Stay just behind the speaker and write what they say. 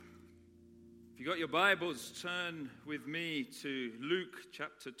you got your Bibles, turn with me to Luke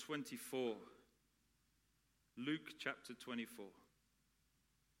chapter 24. Luke chapter 24.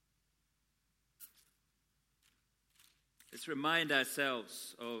 Let's remind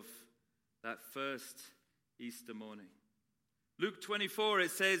ourselves of that first Easter morning. Luke 24, it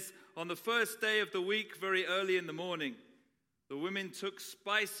says, on the first day of the week, very early in the morning, the women took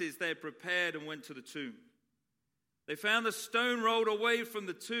spices they had prepared and went to the tomb. They found the stone rolled away from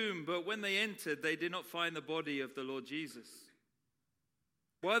the tomb, but when they entered, they did not find the body of the Lord Jesus.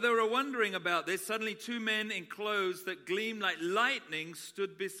 While they were wondering about this, suddenly two men in clothes that gleamed like lightning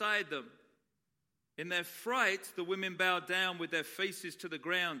stood beside them. In their fright, the women bowed down with their faces to the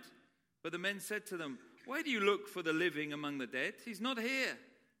ground. But the men said to them, "Why do you look for the living among the dead? He's not here.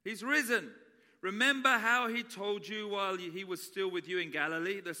 He's risen. Remember how he told you while he was still with you in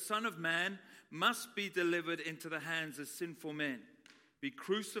Galilee? The Son of Man must be delivered into the hands of sinful men, be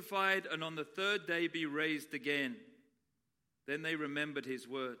crucified, and on the third day be raised again." Then they remembered his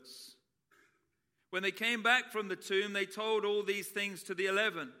words. When they came back from the tomb, they told all these things to the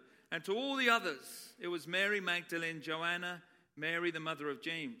 11 and to all the others. It was Mary Magdalene, Joanna, Mary the mother of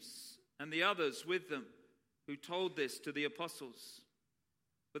James, and the others with them who told this to the apostles.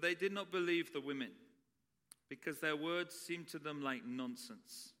 But they did not believe the women, because their words seemed to them like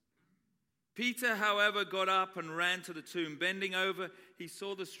nonsense. Peter, however, got up and ran to the tomb. Bending over, he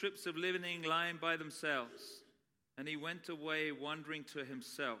saw the strips of linen lying by themselves, and he went away wondering to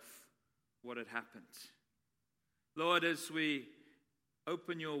himself what had happened. Lord, as we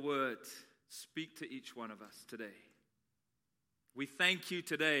open your word, speak to each one of us today. We thank you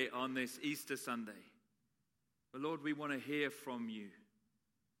today on this Easter Sunday. But Lord, we want to hear from you.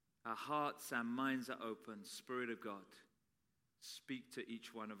 Our hearts, our minds are open. Spirit of God, speak to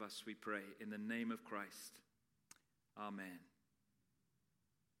each one of us, we pray, in the name of Christ. Amen.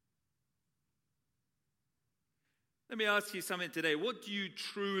 Let me ask you something today. What do you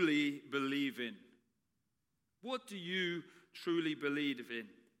truly believe in? What do you truly believe in?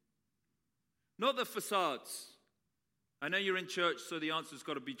 Not the facades. I know you're in church, so the answer's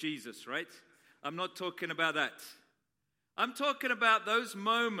got to be Jesus, right? I'm not talking about that. I'm talking about those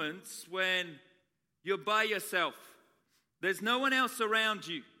moments when you're by yourself. There's no one else around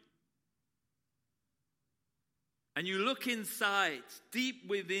you. And you look inside, deep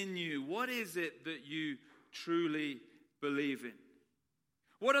within you. What is it that you truly believe in?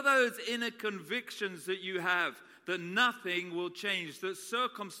 What are those inner convictions that you have that nothing will change, that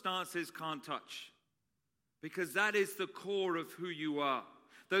circumstances can't touch? Because that is the core of who you are.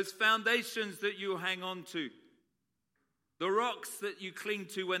 Those foundations that you hang on to. The rocks that you cling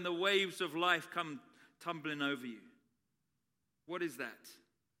to when the waves of life come tumbling over you. What is that?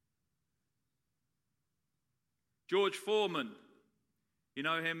 George Foreman, you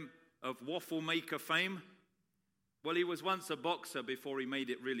know him of waffle maker fame? Well, he was once a boxer before he made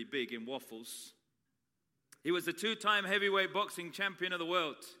it really big in waffles. He was a two-time heavyweight boxing champion of the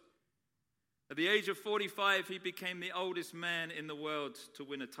world. At the age of 45, he became the oldest man in the world to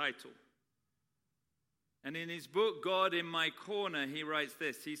win a title. And in his book, God in My Corner, he writes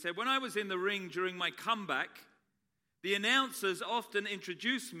this. He said, "When I was in the ring during my comeback, the announcers often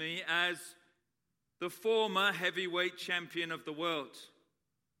introduced me as the former heavyweight champion of the world.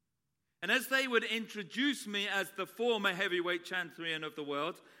 And as they would introduce me as the former heavyweight champion of the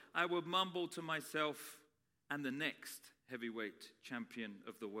world, I would mumble to myself, and the next heavyweight champion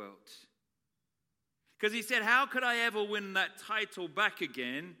of the world." Because he said, how could I ever win that title back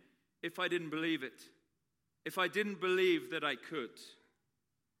again if I didn't believe it? If I didn't believe that I could?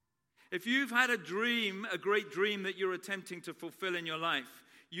 If you've had a dream, a great dream that you're attempting to fulfill in your life,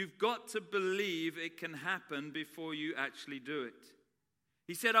 you've got to believe it can happen before you actually do it.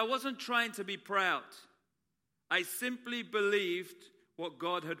 He said, I wasn't trying to be proud. I simply believed what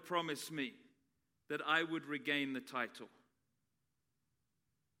God had promised me, that I would regain the title.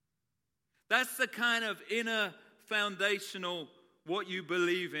 That's the kind of inner foundational what you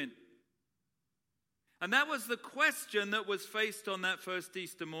believe in. And that was the question that was faced on that first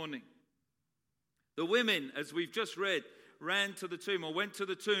Easter morning. The women, as we've just read, ran to the tomb or went to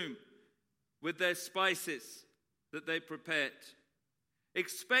the tomb with their spices that they prepared.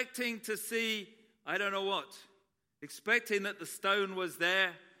 Expecting to see, I don't know what. Expecting that the stone was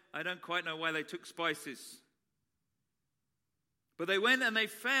there. I don't quite know why they took spices. But they went and they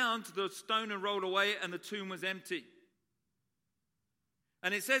found the stone had rolled away and the tomb was empty.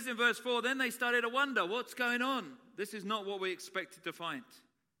 And it says in verse 4, then they started to wonder, what's going on? This is not what we expected to find.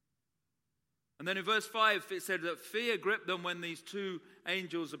 And then in verse 5, it said that fear gripped them when these two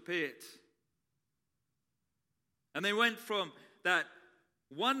angels appeared. And they went from that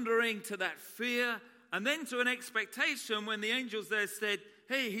wondering to that fear, and then to an expectation when the angels there said,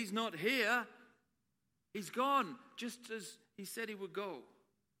 hey, he's not here. He's gone, just as he said he would go.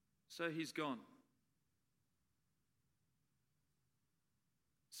 So he's gone.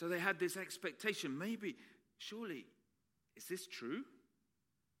 So they had this expectation, maybe, surely, is this true?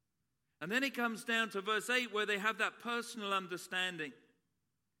 And then it comes down to verse 8 where they have that personal understanding.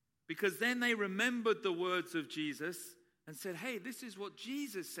 Because then they remembered the words of Jesus and said, hey, this is what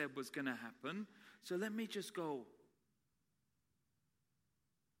Jesus said was going to happen, so let me just go.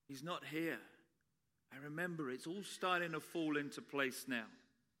 He's not here. I remember it's all starting to fall into place now.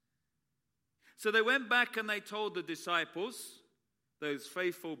 So they went back and they told the disciples, those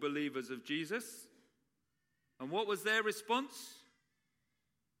faithful believers of Jesus. And what was their response?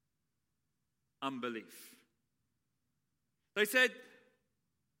 Unbelief. They said,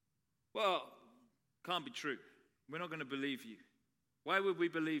 well, can't be true. We're not going to believe you. Why would we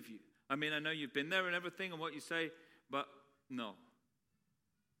believe you? I mean, I know you've been there and everything and what you say, but no.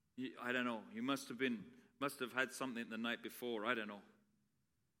 I don't know. You must have had something the night before. I don't know.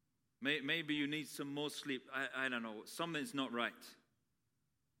 Maybe you need some more sleep. I don't know. Something's not right.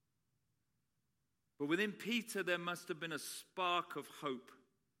 But within Peter, there must have been a spark of hope.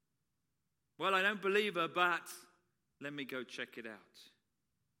 Well, I don't believe her, but let me go check it out.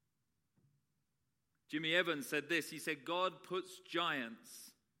 Jimmy Evans said this. He said, God puts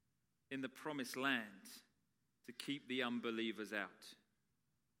giants in the promised land to keep the unbelievers out.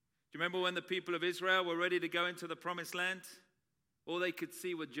 Do you remember when the people of Israel were ready to go into the promised land? All they could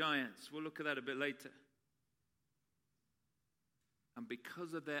see were giants. We'll look at that a bit later. And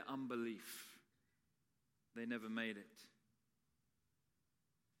because of their unbelief, they never made it.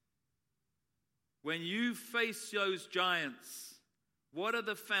 When you face those giants, what are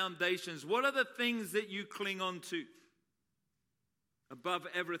the foundations? What are the things that you cling on to above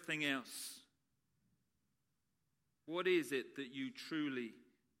everything else? What is it that you truly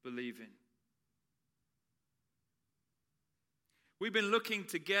believe in? We've been looking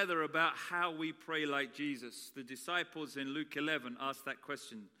together about how we pray like Jesus. The disciples in Luke 11 asked that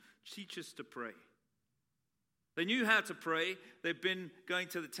question. Teach us to pray. They knew how to pray. They've been going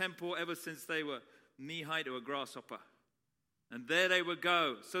to the temple ever since they were knee-high to a grasshopper. And there they would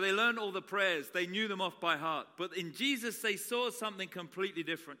go. So they learned all the prayers. They knew them off by heart. But in Jesus, they saw something completely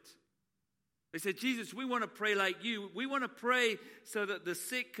different. They said, Jesus, we want to pray like you. We want to pray so that the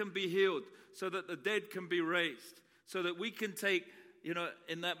sick can be healed, so that the dead can be raised, so that we can take,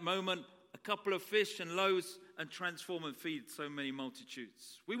 in that moment, a couple of fish and loaves and transform and feed so many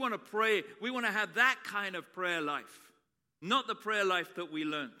multitudes. We want to pray. We want to have that kind of prayer life, not the prayer life that we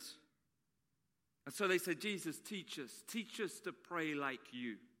learned. And so they said, Jesus, teach us to pray like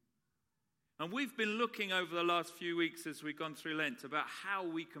you. And we've been looking over the last few weeks as we've gone through Lent about how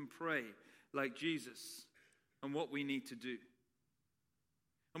we can pray like Jesus and what we need to do.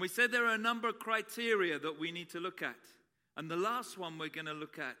 And we said there are a number of criteria that we need to look at. And the last one we're going to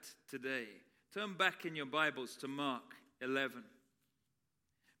look at today. Turn back in your Bibles to Mark 11.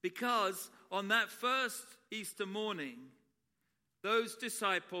 Because on that first Easter morning, those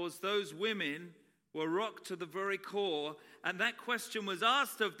disciples, those women, were rocked to the very core. And that question was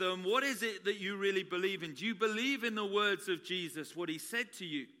asked of them, what is it that you really believe in? Do you believe in the words of Jesus, what he said to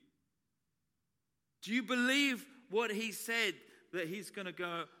you? Do you believe what he said, that he's going to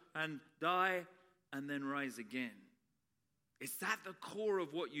go and die and then rise again? Is that the core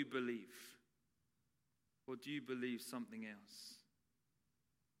of what you believe? Or do you believe something else?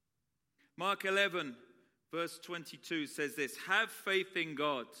 Mark 11, verse 22 says this, have faith in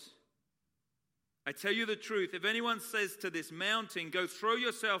God. I tell you the truth, if anyone says to this mountain, go throw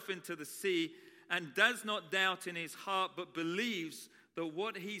yourself into the sea, and does not doubt in his heart, but believes that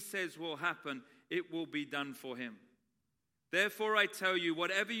what he says will happen, it will be done for him. Therefore I tell you,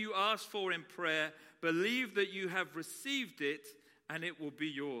 whatever you ask for in prayer, believe that you have received it, and it will be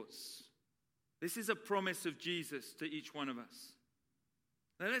yours. This is a promise of Jesus to each one of us.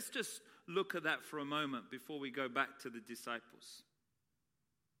 Now let's just look at that for a moment before we go back to the disciples.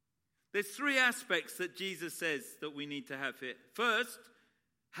 There's three aspects that Jesus says that we need to have here. First,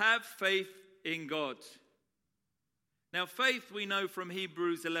 have faith in God. Now, faith, we know from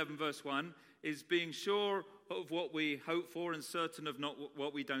Hebrews 11, verse 1, is being sure of what we hope for and certain of not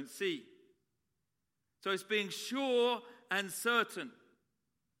what we don't see. So it's being sure and certain.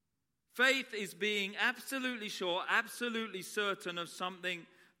 Faith is being absolutely sure, absolutely certain of something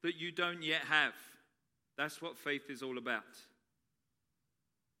that you don't yet have. That's what faith is all about.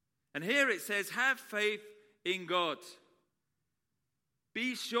 And here it says, have faith in God.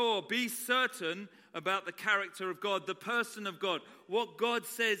 Be sure, be certain about the character of God, the person of God, what God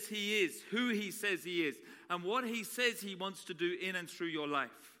says he is, who he says he is, and what he says he wants to do in and through your life.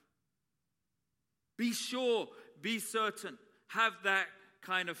 Be sure, be certain, have that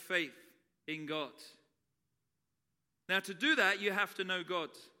kind of faith in God. Now, to do that, you have to know God.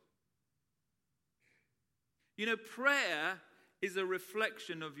 You know, prayer is a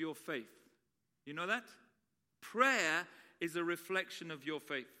reflection of your faith. You know that? Prayer is a reflection of your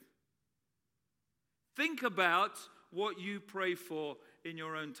faith. Think about what you pray for in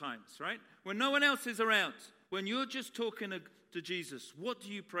your own times, right? When no one else is around, when you're just talking to Jesus, what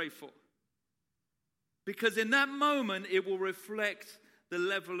do you pray for? Because in that moment, it will reflect the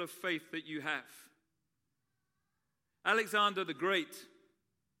level of faith that you have. Alexander the Great,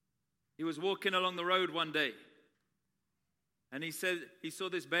 he was walking along the road one day, and he said he saw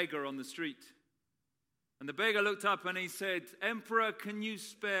this beggar on the street. And the beggar looked up and he said, "Emperor, can you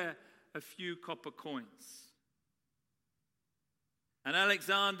spare a few copper coins?" And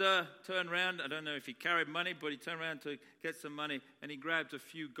Alexander turned around. I don't know if he carried money, but he turned around to get some money, and he grabbed a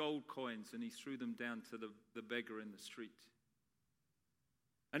few gold coins and he threw them down to the beggar in the street.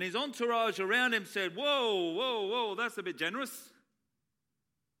 And his entourage around him said, "Whoa, whoa, whoa, that's a bit generous.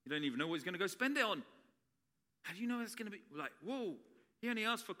 You don't even know what he's going to go spend it on. How do you know it's going to be?" Like, whoa, he only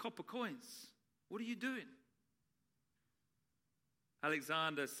asked for copper coins. What are you doing?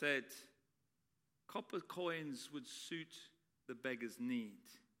 Alexander said, copper coins would suit the beggar's need,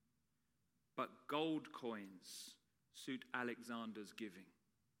 but gold coins suit Alexander's giving.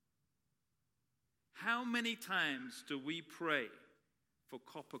 How many times do we pray for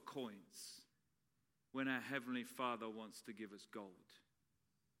copper coins when our Heavenly Father wants to give us gold?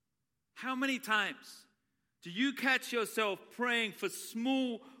 How many times do you catch yourself praying for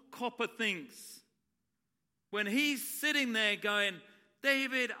small copper things when He's sitting there going,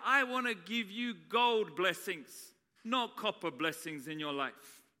 "David, I want to give you gold blessings, not copper blessings in your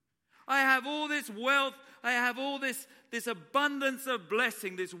life. I have all this wealth, I have all this abundance of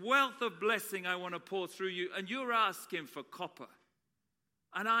blessing, this wealth of blessing I want to pour through you, and you're asking for copper.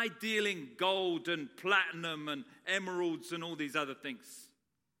 And I deal in gold and platinum and emeralds and all these other things.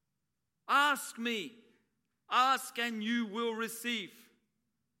 Ask me. Ask and you will receive.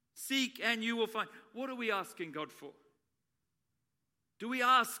 Seek and you will find." What are we asking God for? Do we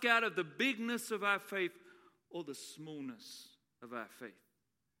ask out of the bigness of our faith or the smallness of our faith?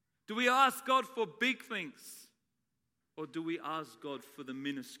 Do we ask God for big things or do we ask God for the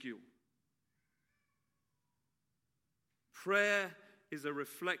minuscule? Prayer is a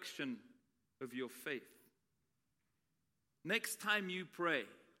reflection of your faith. Next time you pray,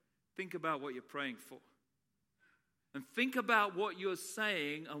 think about what you're praying for. And think about what you're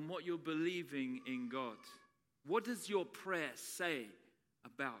saying and what you're believing in God. What does your prayer say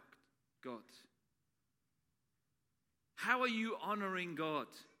about God? How are you honoring God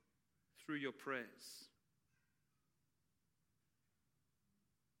through your prayers?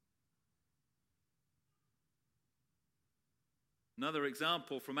 Another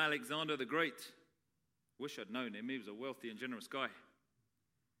example from Alexander the Great. Wish I'd known him. He was a wealthy and generous guy.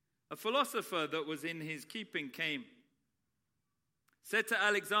 A philosopher that was in his keeping said to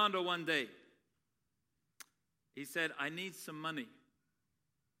Alexander one day, he said, "I need some money."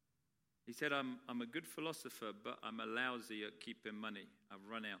 He said, I'm a good philosopher, but I'm a lousy at keeping money. I've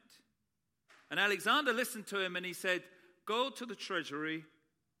run out. And Alexander listened to him and he said, "Go to the treasury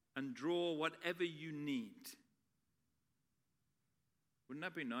and draw whatever you need." Wouldn't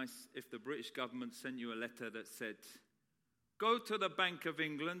that be nice if the British government sent you a letter that said, "Go to the Bank of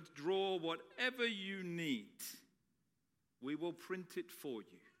England, draw whatever you need. We will print it for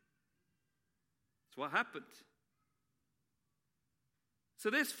you." That's what happened. So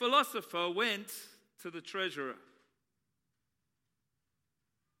this philosopher went to the treasurer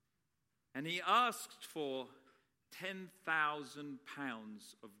and he asked for 10,000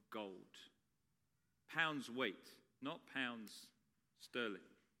 pounds of gold. Pounds weight, not pounds sterling.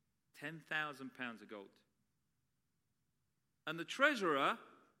 10,000 pounds of gold. And the treasurer,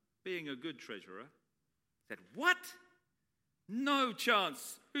 being a good treasurer, said, "What? No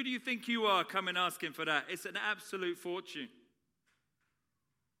chance. Who do you think you are coming asking for that? It's an absolute fortune.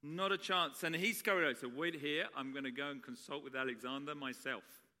 Not a chance." And he scurried out. He said, "Wait here. I'm going to go and consult with Alexander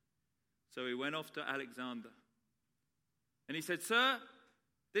myself." So he went off to Alexander. And he said, "Sir,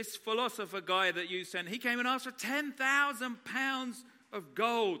 this philosopher guy that you sent, he came and asked for 10,000 pounds of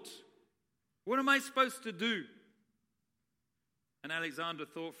gold. What am I supposed to do?" And Alexander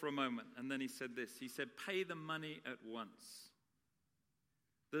thought for a moment, and then he said this. He said, "Pay the money at once.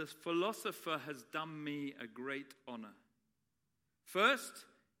 The philosopher has done me a great honor. First,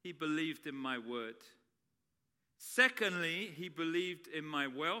 he believed in my word. Secondly, he believed in my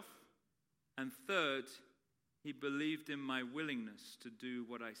wealth. And third, he believed in my willingness to do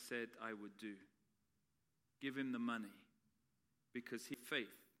what I said I would do. Give him the money because he had faith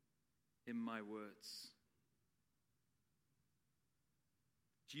in my words.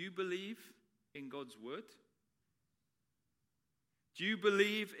 Do you believe in God's word? Do you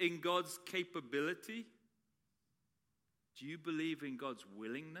believe in God's capability? Do you believe in God's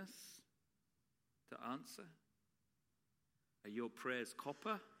willingness to answer? Are your prayers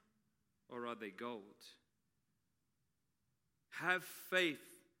copper or are they gold? Have faith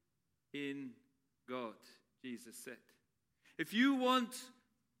in God, Jesus said. If you want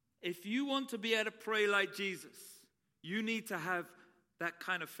to be able to pray like Jesus, you need to have that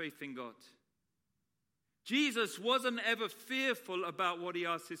kind of faith in God. Jesus wasn't ever fearful about what he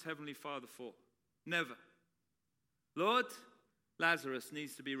asked his heavenly Father for. Never. Lord, Lazarus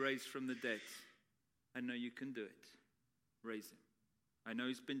needs to be raised from the dead. I know you can do it. Raise him. I know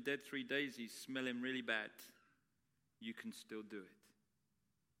he's been dead 3 days. He's smelling really bad. You can still do it.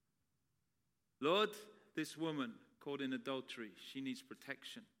 Lord, this woman caught in adultery, she needs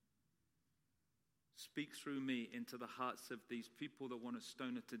protection. Speak through me into the hearts of these people that want to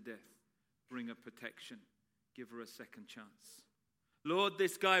stone her to death. Bring her protection. Give her a second chance. Lord,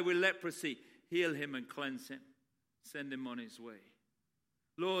 this guy with leprosy, heal him and cleanse him. Send him on his way.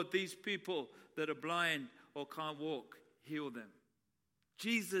 Lord, these people that are blind or can't walk, heal them.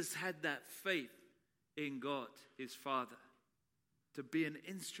 Jesus had that faith in God, his Father, to be an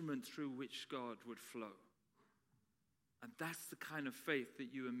instrument through which God would flow. And that's the kind of faith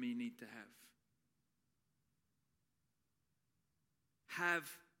that you and me need to have. Have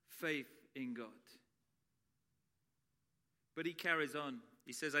faith in God. But he carries on.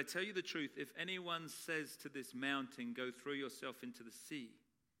 He says, I tell you the truth, if anyone says to this mountain, go throw yourself into the sea,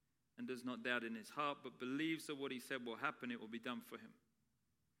 and does not doubt in his heart, but believes that what he said will happen, it will be done for him.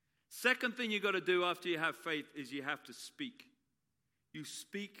 Second thing you've got to do after you have faith is you have to speak. You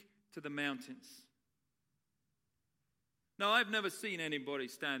speak to the mountains. Now, I've never seen anybody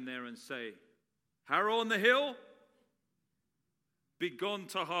stand there and say, Harrow on the Hill, be gone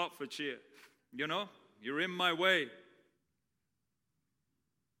to Hertfordshire. You know, you're in my way.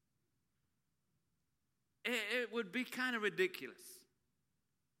 It would be kind of ridiculous.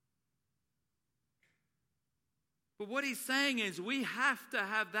 But what he's saying is we have to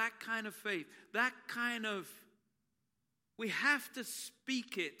have that kind of faith, we have to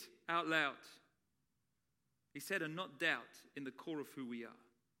speak it out loud. He said, and not doubt in the core of who we are.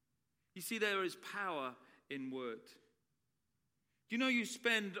 You see, there is power in word. Do you know you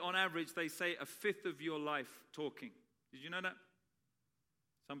spend, on average, they say, a fifth of your life talking? Did you know that?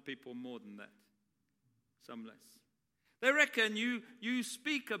 Some people more than that. Some less. They reckon you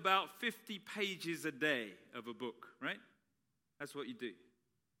speak about 50 pages a day of a book, right? That's what you do.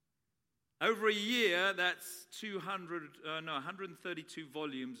 Over a year, that's 132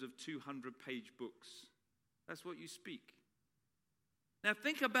 volumes of 200-page books. That's what you speak. Now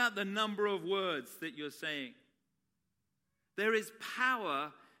think about the number of words that you're saying. There is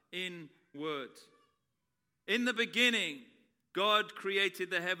power in words. In the beginning, God created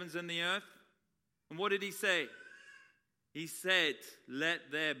the heavens and the earth. And what did he say? He said,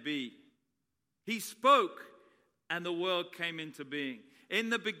 let there be. He spoke, and the world came into being. In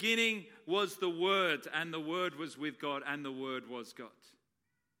the beginning was the Word, and the Word was with God, and the Word was God.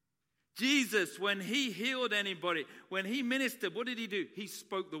 Jesus, when he healed anybody, when he ministered, what did he do? He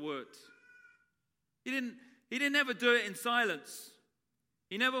spoke the word. He didn't ever do it in silence.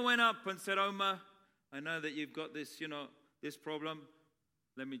 He never went up and said, Omar, I know that you've got this, this problem.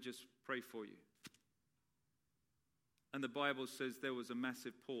 Let me just pray for you. And the Bible says there was a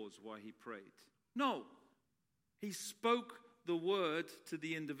massive pause while he prayed. No. He spoke the word to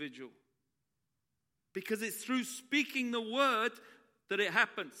the individual. Because it's through speaking the word that it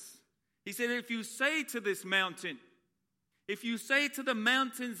happens. He said, if you say to this mountain, if you say to the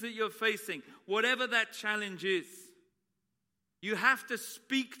mountains that you're facing, whatever that challenge is, you have to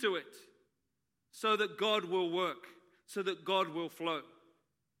speak to it so that God will work, so that God will flow.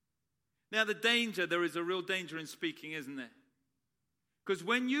 Now there is a real danger in speaking, isn't there? Because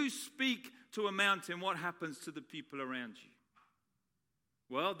when you speak to a mountain, what happens to the people around you?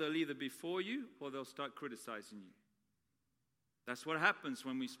 Well, they'll either be for you or they'll start criticizing you. That's what happens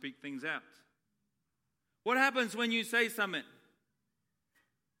when we speak things out. What happens when you say something?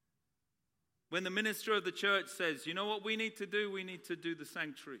 When the minister of the church says, you know what we need to do? We need to do the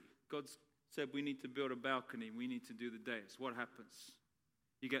sanctuary. God said we need to build a balcony. We need to do the dais. What happens?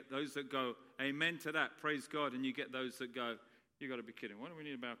 You get those that go, amen to that, praise God. And you get those that go, You got to be kidding. What do we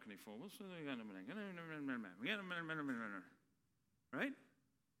need a balcony for? Right?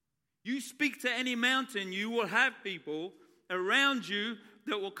 You speak to any mountain, you will have people around you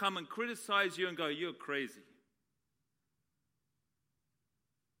that will come and criticize you and go, you're crazy.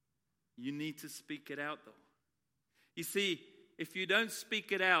 You need to speak it out, though. You see, if you don't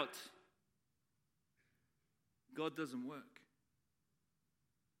speak it out, God doesn't work.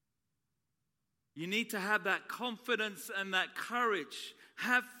 You need to have that confidence and that courage.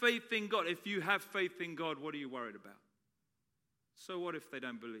 Have faith in God. If you have faith in God, what are you worried about? So what if they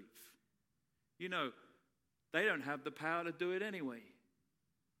don't believe? You know, they don't have the power to do it anyway.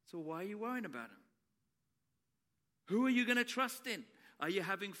 So why are you worrying about them? Who are you going to trust in? Are you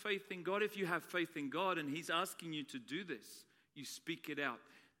having faith in God? If you have faith in God and He's asking you to do this, you speak it out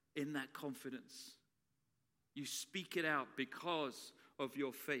in that confidence. You speak it out because of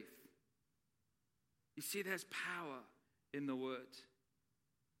your faith. You see, there's power in the word.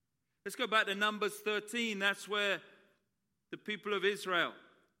 Let's go back to Numbers 13. That's where the people of Israel,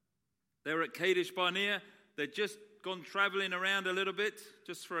 they were at Kadesh Barnea. They'd just gone traveling around a little bit,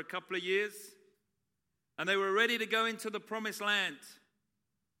 just for a couple of years. And they were ready to go into the promised land.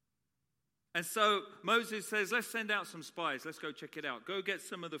 And so Moses says, let's send out some spies. Let's go check it out. Go get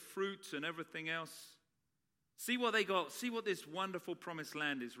some of the fruits and everything else. See what they got. See what this wonderful promised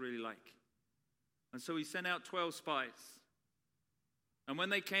land is really like. And so he sent out 12 spies. And when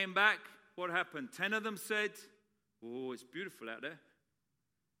they came back, what happened? 10 of them said, oh, it's beautiful out there.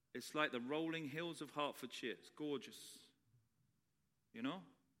 It's like the rolling hills of Hertfordshire. It's gorgeous. You know?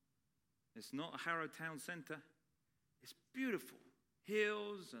 It's not a Harrow Town Centre. It's beautiful.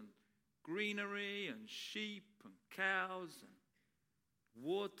 Hills and greenery and sheep and cows and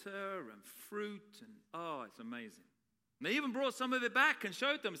water and fruit. And oh, it's amazing. And they even brought some of it back and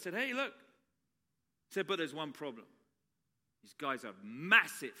showed them and said, hey, look. Said, but there's one problem. These guys are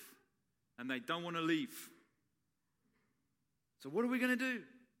massive and they don't want to leave. So what are we going to do?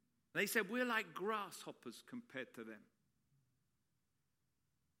 And they said, we're like grasshoppers compared to them.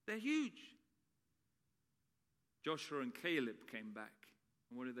 They're huge. Joshua and Caleb came back.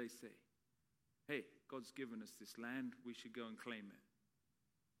 And what did they say? Hey, God's given us this land. We should go and claim it.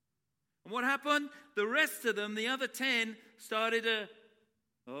 And what happened? The rest of them, the other 10, started to,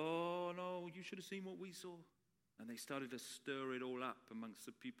 oh no, you should have seen what we saw. And they started to stir it all up amongst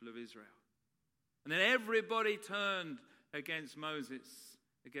the people of Israel. And then everybody turned against Moses,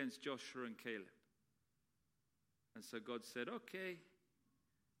 against Joshua and Caleb. And so God said, okay,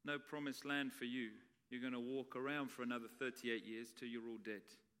 no promised land for you. You're going to walk around for another 38 years till you're all dead.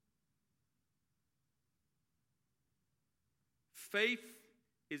 Faith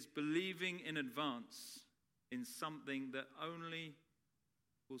is believing in advance in something that only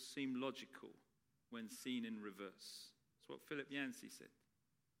will seem logical when seen in reverse. That's what Philip Yancey said.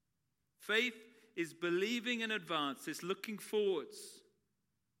 Faith is believing in advance, it's looking forwards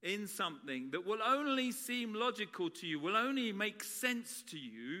in something that will only seem logical to you, will only make sense to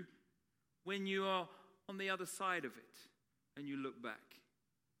you when you are on the other side of it and you look back.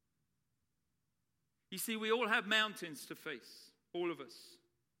 You see, we all have mountains to face, all of us.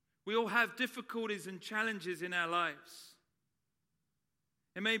 We all have difficulties and challenges in our lives.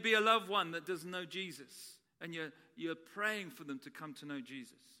 It may be a loved one that doesn't know Jesus, and you're praying for them to come to know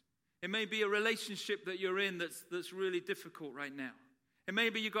Jesus. It may be a relationship that you're in that's really difficult right now. It may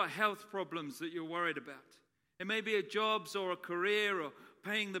be you've got health problems that you're worried about. It may be a job or a career or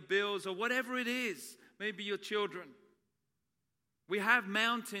paying the bills or whatever it is. Maybe your children. We have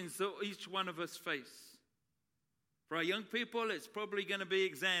mountains that each one of us face. For our young people, it's probably going to be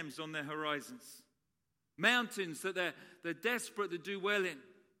exams on their horizons. Mountains that they're desperate to do well in.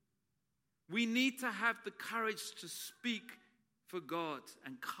 We need to have the courage to speak for God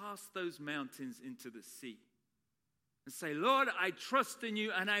and cast those mountains into the sea. And say, Lord, I trust in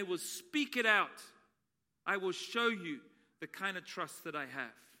you and I will speak it out. I will show you the kind of trust that I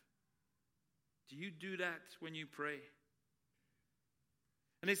have. Do you do that when you pray?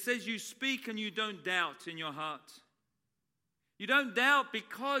 And it says you speak and you don't doubt in your heart. You don't doubt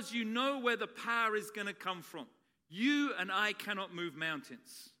because you know where the power is going to come from. You and I cannot move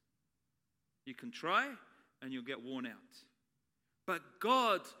mountains. You can try and you'll get worn out. But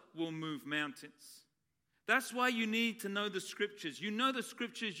God will move mountains. That's why you need to know the scriptures. You know the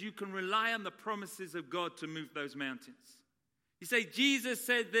scriptures, you can rely on the promises of God to move those mountains. You say, Jesus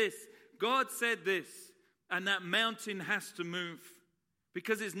said this, God said this, and that mountain has to move.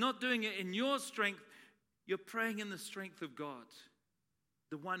 Because it's not doing it in your strength, you're praying in the strength of God.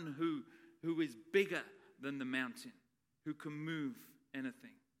 The one who is bigger than the mountain, who can move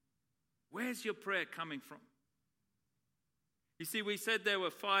anything. Where's your prayer coming from? You see, we said there were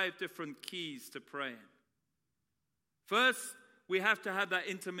 5 different keys to praying. First, we have to have that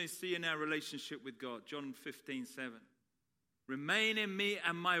intimacy in our relationship with God. John 15:7. Remain in me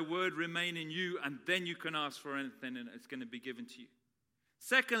and my word remain in you, and then you can ask for anything and it's going to be given to you.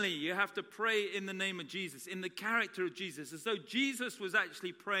 Secondly, you have to pray in the name of Jesus, in the character of Jesus, as though Jesus was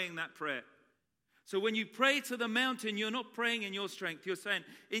actually praying that prayer. So when you pray to the mountain, you're not praying in your strength. You're saying,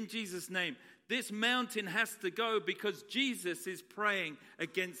 in Jesus' name, this mountain has to go because Jesus is praying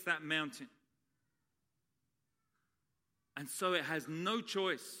against that mountain. And so it has no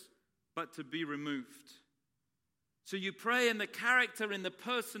choice but to be removed. So you pray in the character, in the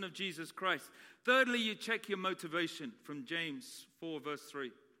person of Jesus Christ. Thirdly, you check your motivation from James 4 verse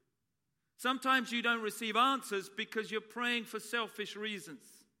 3. Sometimes you don't receive answers because you're praying for selfish reasons.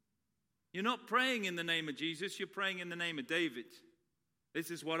 You're not praying in the name of Jesus, you're praying in the name of David.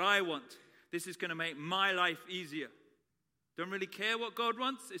 This is what I want. This is going to make my life easier. Don't really care what God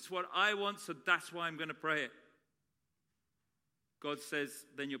wants, it's what I want, so that's why I'm going to pray it. God says,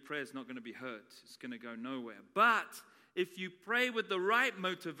 then your prayer is not going to be heard. It's going to go nowhere. But if you pray with the right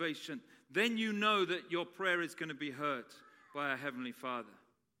motivation, then you know that your prayer is going to be heard by our Heavenly Father.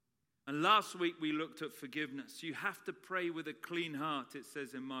 And last week we looked at forgiveness. You have to pray with a clean heart, it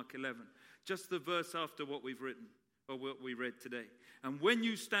says in Mark 11. Just the verse after what we've written, or what we read today. And when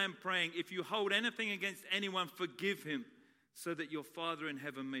you stand praying, if you hold anything against anyone, forgive him, so that your Father in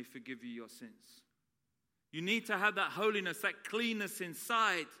heaven may forgive you your sins. You need to have that holiness, that cleanness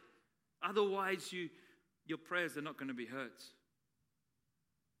inside. Otherwise, your prayers are not going to be heard.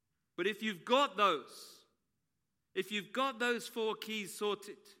 But if you've got those 4 keys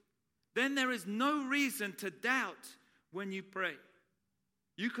sorted, then there is no reason to doubt when you pray.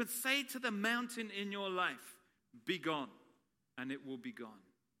 You could say to the mountain in your life, be gone, and it will be gone.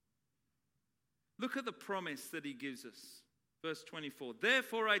 Look at the promise that he gives us. Verse 24,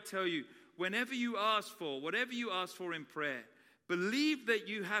 therefore I tell you, whatever you ask for in prayer, believe that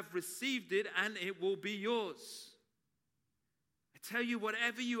you have received it and it will be yours. I tell you,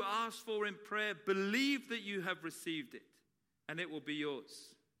 whatever you ask for in prayer, believe that you have received it and it will be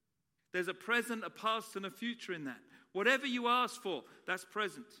yours. There's a present, a past, and a future in that. Whatever you ask for, that's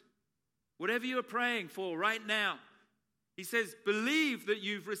present. Whatever you're praying for right now, he says, believe that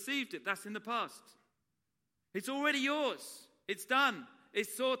you've received it. That's in the past. It's already yours. It's done.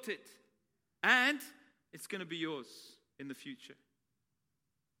 It's sorted. And it's going to be yours in the future.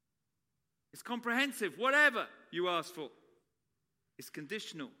 It's comprehensive. Whatever you ask for. It's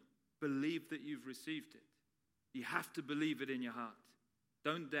conditional. Believe that you've received it. You have to believe it in your heart.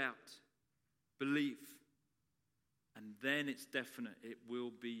 Don't doubt. Believe. And then it's definite. It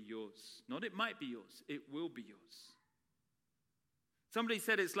will be yours. Not it might be yours. It will be yours. Somebody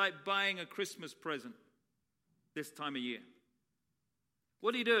said it's like buying a Christmas present this time of year.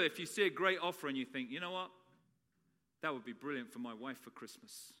 What do you do if you see a great offer and you think, you know what? That would be brilliant for my wife for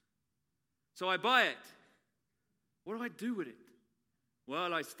Christmas. So I buy it. What do I do with it?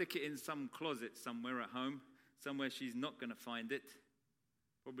 Well, I stick it in some closet somewhere at home, somewhere she's not going to find it.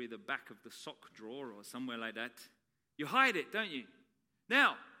 Probably the back of the sock drawer or somewhere like that. You hide it, don't you?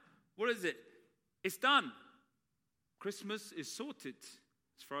 Now, what is it? It's done. Christmas is sorted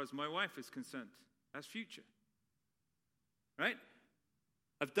as far as my wife is concerned. That's future. Right?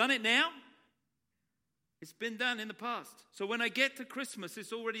 I've done it now. It's been done in the past. So when I get to Christmas,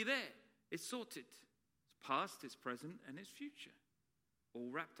 it's already there. It's sorted. It's past, it's present, and it's future. All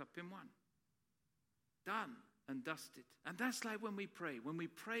wrapped up in one. Done and dusted. And that's like when we pray. When we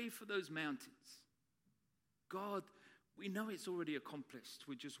pray for those mountains, God, we know it's already accomplished.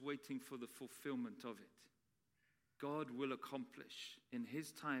 We're just waiting for the fulfillment of it. God will accomplish in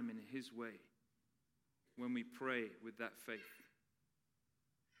his time and in his way when we pray with that faith.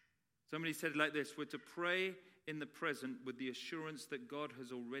 Somebody said it like this: we're to pray in the present with the assurance that God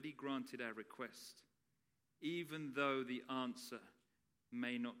has already granted our request, even though the answer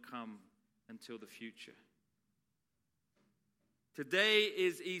may not come until the future. Today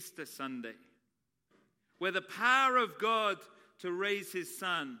is Easter Sunday, where the power of God to raise his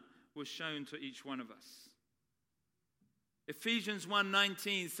Son was shown to each one of us. Ephesians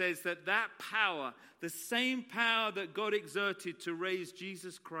 1:19 says that power, the same power that God exerted to raise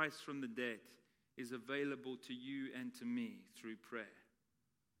Jesus Christ from the dead, is available to you and to me through prayer.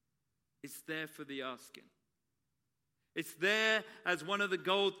 It's there for the asking. It's there as one of the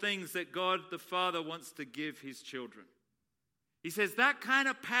gold things that God the Father wants to give his children. He says that kind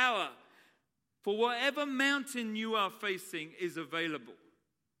of power for whatever mountain you are facing is available.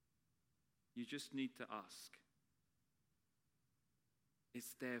 You just need to ask.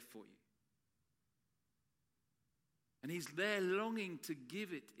 It's there for you. And he's there longing to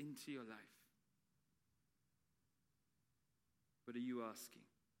give it into your life. But are you asking?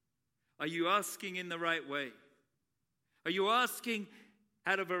 Are you asking in the right way? Are you asking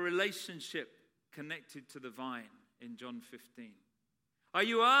out of a relationship connected to the vine in John 15? Are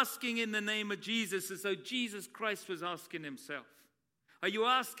you asking in the name of Jesus as though Jesus Christ was asking himself? Are you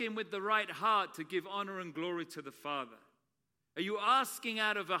asking with the right heart to give honor and glory to the Father? Are you asking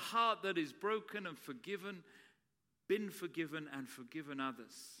out of a heart that is broken and forgiven, been forgiven and forgiven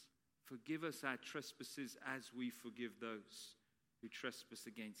others? Forgive us our trespasses as we forgive those who trespass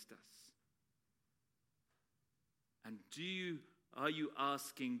against us. And are you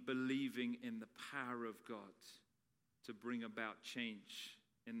asking, believing in the power of God to bring about change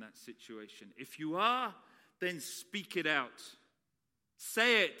in that situation? If you are, then speak it out.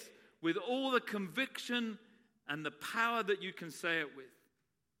 Say it with all the conviction and the power that you can say it with.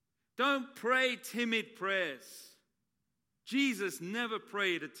 Don't pray timid prayers. Jesus never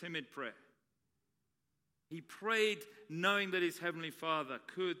prayed a timid prayer. He prayed knowing that his heavenly Father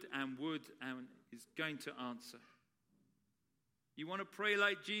could and would and is going to answer. You want to pray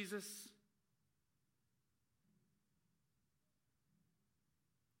like Jesus?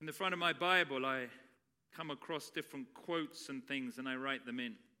 In the front of my Bible, I come across different quotes and things and I write them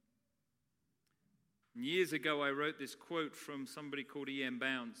in. And years ago, I wrote this quote from somebody called E.M.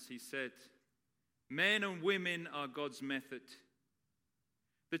 Bounds. He said, "Men and women are God's method.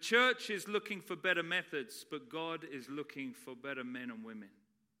 The church is looking for better methods, but God is looking for better men and women.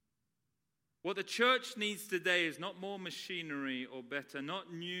 What the church needs today is not more machinery or better,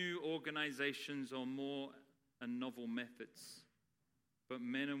 not new organizations or more and novel methods, but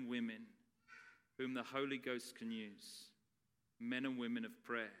men and women whom the Holy Ghost can use, men and women of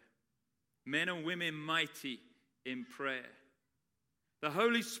prayer, men and women mighty in prayer. The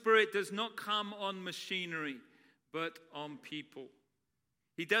Holy Spirit does not come on machinery, but on people.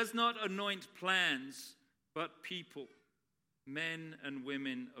 He does not anoint plans, but people, men and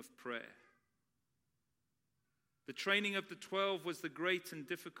women of prayer. The training of the 12 was the great and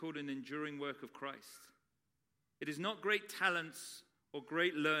difficult and enduring work of Christ. It is not great talents or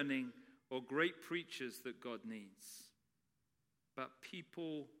great learning or great preachers that God needs, but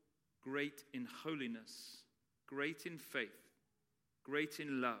people great in holiness, great in faith, great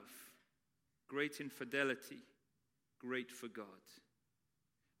in love, great in fidelity, great for God.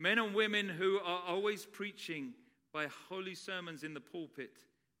 Men and women who are always preaching by holy sermons in the pulpit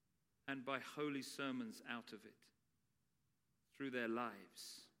and by holy sermons out of it through their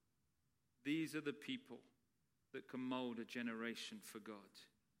lives. These are the people that can mold a generation for God.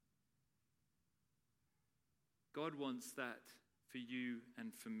 God wants that for you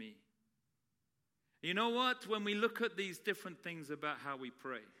and for me. You know what? When we look at these different things about how we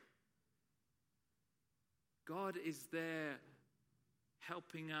pray, God is there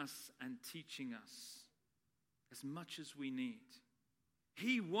helping us and teaching us as much as we need.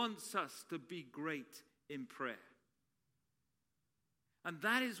 He wants us to be great in prayer. And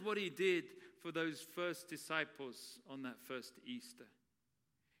that is what he did for those first disciples on that first Easter.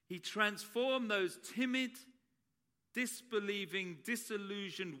 He transformed those timid, disbelieving,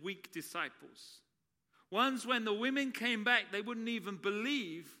 disillusioned, weak disciples. Ones when the women came back, they wouldn't even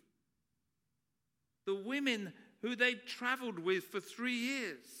believe. The women who they'd traveled with for 3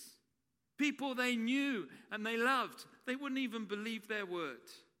 years. People they knew and they loved. They wouldn't even believe their word.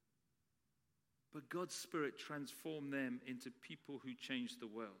 But God's Spirit transformed them into people who changed the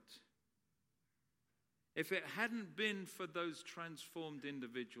world. If it hadn't been for those transformed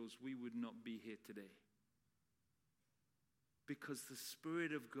individuals, we would not be here today. Because the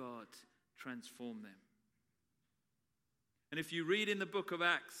Spirit of God transformed them. And if you read in the book of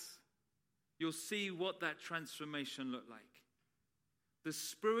Acts, you'll see what that transformation looked like. The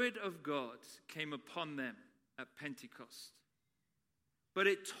Spirit of God came upon them at Pentecost. But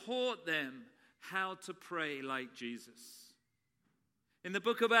it taught them how to pray like Jesus. In the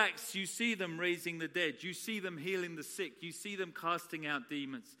book of Acts, you see them raising the dead. You see them healing the sick. You see them casting out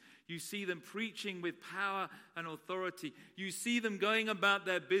demons. You see them preaching with power and authority. You see them going about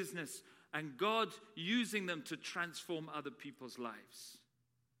their business and God using them to transform other people's lives.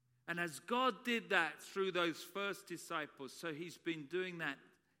 And as God did that through those first disciples, so he's been doing that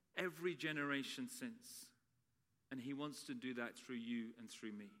every generation since. And he wants to do that through you and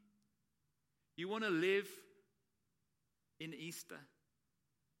through me. You want to live in Easter?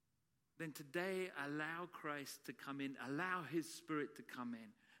 Then today allow Christ to come in, allow his Spirit to come in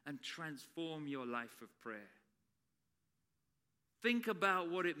and transform your life of prayer. Think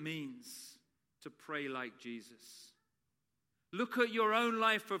about what it means to pray like Jesus. Look at your own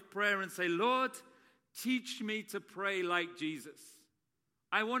life of prayer and say, Lord, Teach me to pray like Jesus.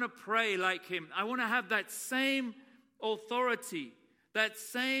 I want to pray like him. I want to have that same authority, that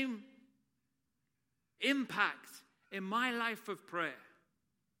same impact in my life of prayer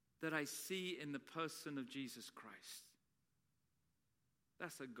that I see in the person of Jesus Christ.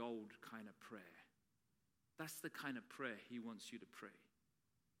 That's a gold kind of prayer. That's the kind of prayer he wants you to pray.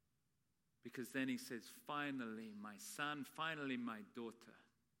 Because then he says, finally, my son, finally, my daughter,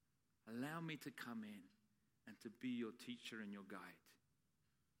 allow me to come in and to be your teacher and your guide.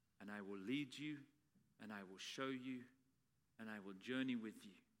 And I will lead you, and I will show you, and I will journey with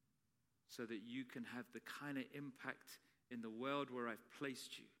you so that you can have the kind of impact in the world where I've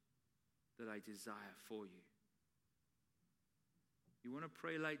placed you that I desire for you. You want to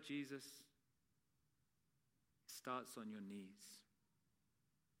pray like Jesus? It starts on your knees.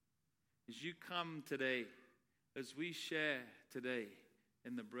 As you come today, as we share today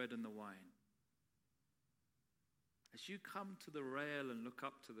in the bread and the wine, as you come to the rail and look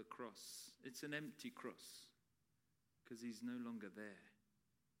up to the cross, it's an empty cross because he's no longer there.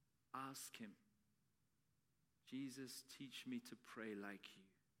 Ask him, Jesus, teach me to pray like you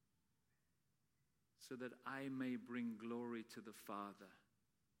so that I may bring glory to the Father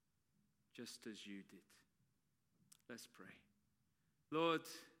just as you did. Let's pray. Lord,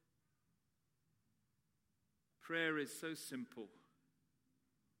 prayer is so simple.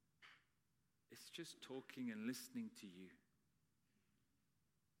 It's just talking and listening to you.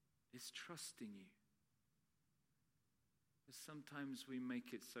 It's trusting you. But sometimes we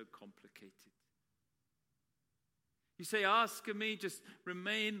make it so complicated. You say, ask of me, just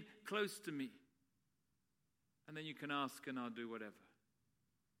remain close to me. And then you can ask and I'll do whatever.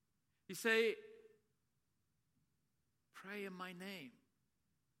 You say, pray in my name,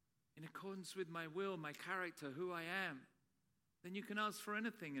 in accordance with my will, my character, who I am. Then you can ask for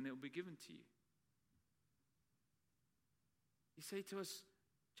anything and it will be given to you. You say to us,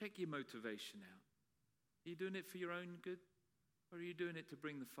 check your motivation out. Are you doing it for your own good? Or are you doing it to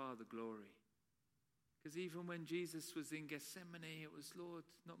bring the Father glory? Because even when Jesus was in Gethsemane, it was, Lord,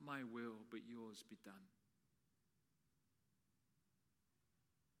 not my will, but yours be done.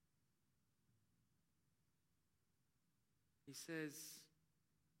 He says,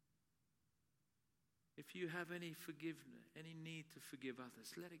 if you have any forgiveness, any need to forgive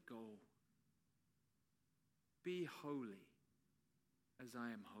others, let it go. Be holy as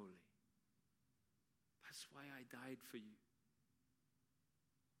I am holy. That's why I died for you.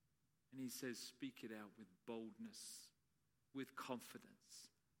 And he says, speak it out with boldness, with confidence.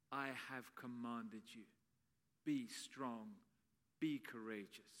 I have commanded you. Be strong, be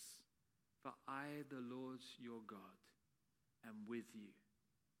courageous. For I, the Lord your God, am with you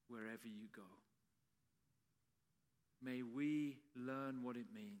wherever you go. May we learn what it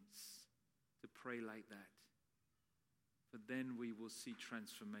means to pray like that. For then we will see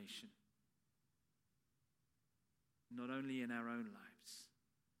transformation. Not only in our own lives,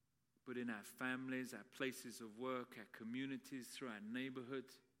 but in our families, our places of work, our communities, through our neighborhood,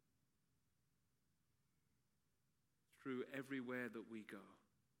 through everywhere that we go.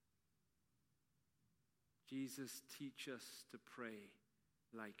 Jesus, teach us to pray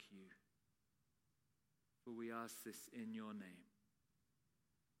like you. For we ask this in your name.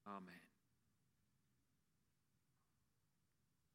 Amen.